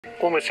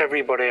almost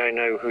everybody I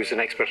know who's an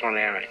expert on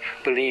AI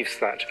believes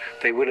that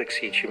they will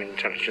exceed human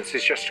intelligence.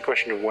 It's just a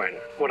question of when.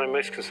 What I'm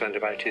most concerned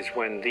about is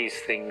when these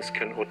things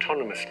can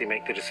autonomously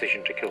make the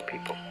decision to kill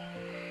people.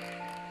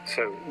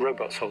 So,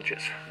 robot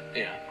soldiers.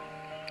 Yeah.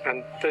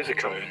 And those are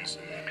coming.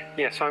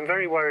 Yeah, so I'm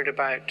very worried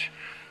about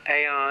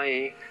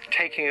AI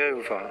taking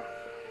over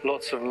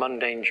lots of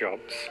mundane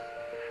jobs,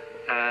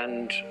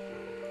 and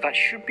that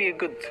should be a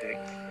good thing.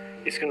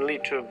 It's going to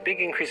lead to a big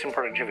increase in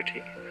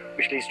productivity,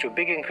 which leads to a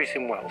big increase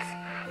in wealth.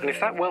 And if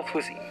that wealth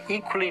was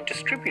equally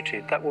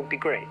distributed, that would be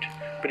great,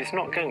 but it's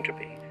not going to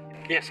be.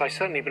 Yes, I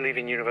certainly believe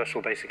in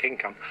universal basic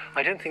income.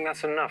 I don't think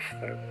that's enough,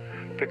 though,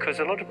 because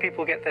a lot of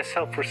people get their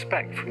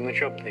self-respect from the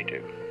job they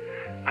do.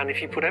 And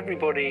if you put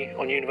everybody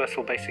on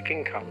universal basic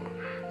income,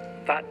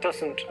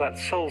 that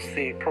solves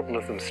the problem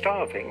of them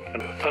starving.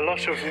 And a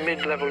lot of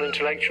mid-level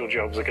intellectual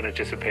jobs are going to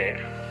disappear.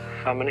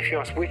 And if you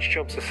ask which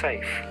jobs are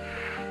safe,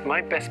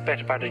 my best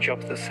bet about a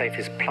job that's safe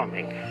is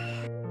plumbing.